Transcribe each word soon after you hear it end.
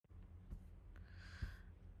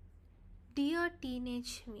Dear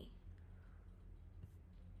teenage me,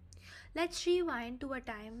 let's rewind to a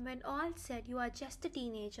time when all said you are just a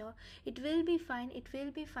teenager, it will be fine, it will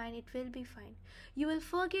be fine, it will be fine. You will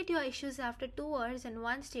forget your issues after 2 hours and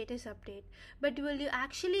one status update, but will you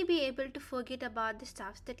actually be able to forget about the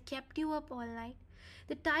stuff that kept you up all night?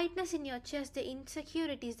 The tightness in your chest, the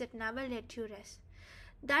insecurities that never let you rest.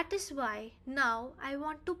 That is why now I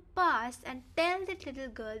want to pause and tell that little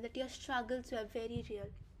girl that your struggles were very real.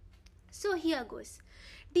 So here goes.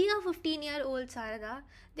 Dear 15-year-old Sarada,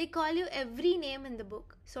 they call you every name in the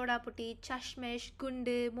book. Sodaputti, Chashmesh,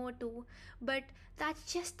 Gunde, Motu. But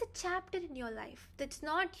that's just a chapter in your life. That's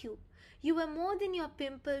not you. You are more than your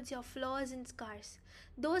pimples, your flaws and scars.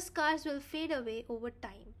 Those scars will fade away over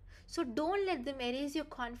time. So don't let them erase your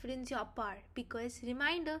confidence, your power. Because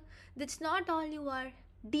reminder, that's not all you are.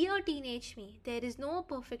 Dear teenage me, there is no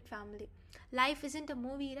perfect family. Life isn't a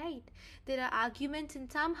movie, right? There are arguments in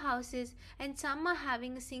some houses and some are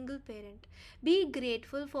having a single parent. Be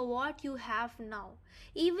grateful for what you have now.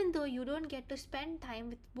 Even though you don't get to spend time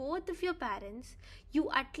with both of your parents,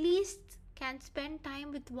 you at least can spend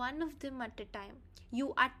time with one of them at a time.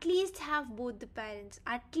 You at least have both the parents.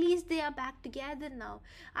 At least they are back together now.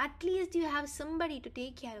 At least you have somebody to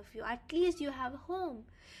take care of you. At least you have a home.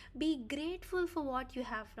 Be grateful for what you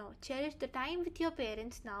have now. Cherish the time with your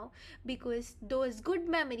parents now because those good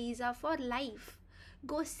memories are for life.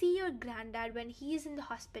 Go see your granddad when he is in the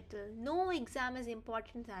hospital. No exam is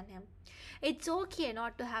important than him. It's okay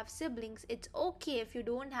not to have siblings. It's okay if you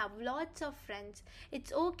don't have lots of friends.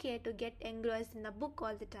 It's okay to get engrossed in a book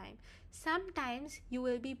all the time. Sometimes you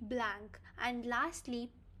will be blank. And lastly,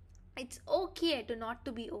 it's okay to not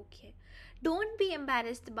to be okay. Don't be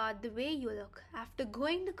embarrassed about the way you look. After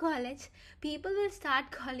going to college, people will start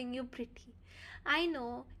calling you pretty. I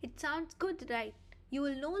know it sounds good, right? You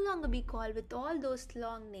will no longer be called with all those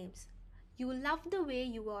long names. You will love the way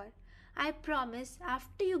you are. I promise,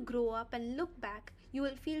 after you grow up and look back, you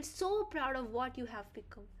will feel so proud of what you have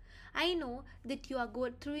become. I know that you are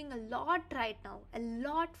going through a lot right now, a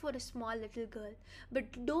lot for a small little girl.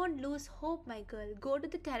 But don't lose hope, my girl. Go to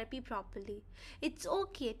the therapy properly. It's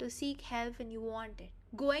okay to seek help when you want it.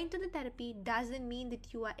 Going to the therapy doesn't mean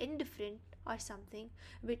that you are indifferent or something,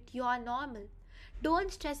 but you are normal.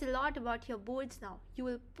 Don't stress a lot about your boards now. You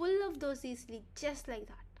will pull off those easily just like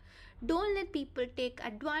that. Don't let people take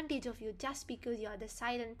advantage of you just because you are the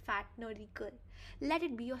silent, fat, nerdy girl. Let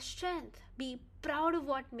it be your strength. Be proud of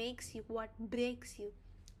what makes you, what breaks you.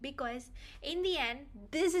 Because in the end,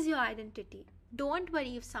 this is your identity. Don't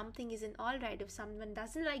worry if something isn't alright, if someone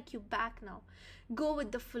doesn't like you back now. Go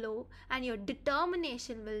with the flow, and your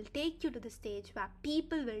determination will take you to the stage where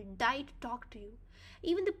people will die to talk to you.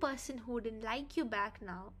 Even the person who didn't like you back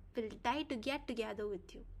now will die to get together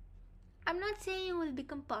with you. I'm not saying you will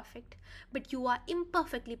become perfect, but you are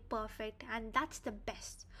imperfectly perfect, and that's the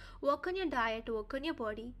best. Work on your diet, work on your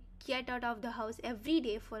body, get out of the house every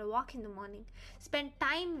day for a walk in the morning, spend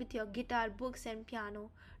time with your guitar, books, and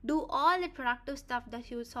piano. Do all the productive stuff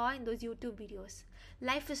that you saw in those YouTube videos.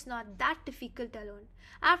 Life is not that difficult alone.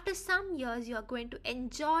 After some years, you are going to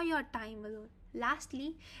enjoy your time alone.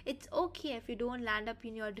 Lastly, it's okay if you don't land up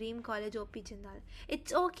in your dream college OP Jindal.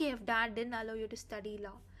 It's okay if dad didn't allow you to study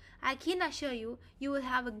law. I can assure you, you will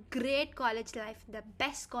have a great college life, the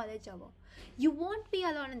best college ever. You won't be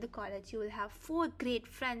alone in the college. You will have 4 great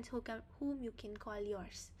friends whom you can call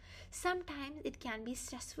yours. Sometimes it can be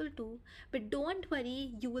stressful too, but don't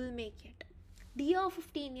worry, you will make it. Dear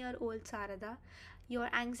 15-year-old Sarada, your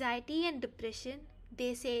anxiety and depression,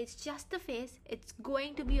 they say it's just a phase, it's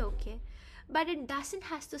going to be okay, but it doesn't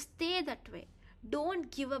have to stay that way.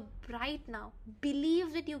 Don't give up right now.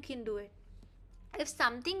 Believe that you can do it. If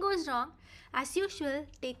something goes wrong, as usual,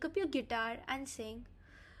 take up your guitar and sing.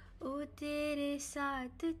 ओ तेरे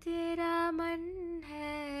साथ तेरा मन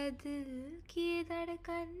है दिल की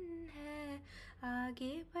धड़कन है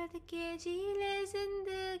आगे बढ़ के जी ले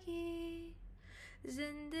जिंदगी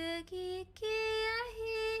जिंदगी की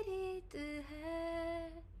यही रीत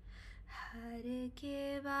है हार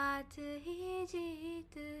के बाद ही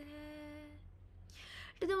जीत है.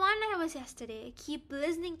 To the one I was yesterday, keep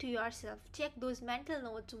listening to yourself. Check those mental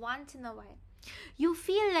notes once in a while. You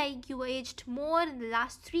feel like you aged more in the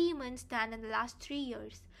last 3 months than in the last 3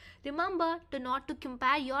 years. Remember to not to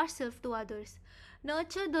compare yourself to others.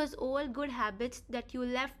 Nurture those old good habits that you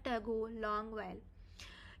left ago long while.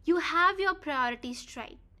 You have your priorities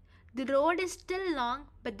straight. The road is still long,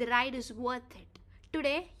 but the ride is worth it.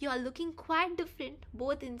 Today, you are looking quite different,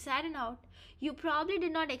 both inside and out. You probably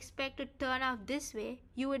did not expect to turn out this way.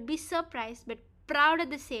 You would be surprised but proud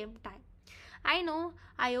at the same time. I know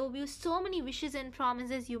I owe you so many wishes and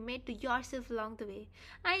promises you made to yourself along the way.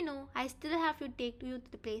 I know I still have to take you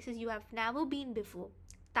to the places you have never been before.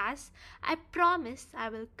 Thus, I promise I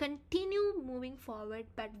will continue moving forward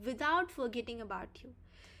but without forgetting about you.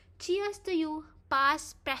 Cheers to you,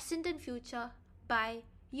 past, present, and future, by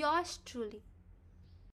yours truly.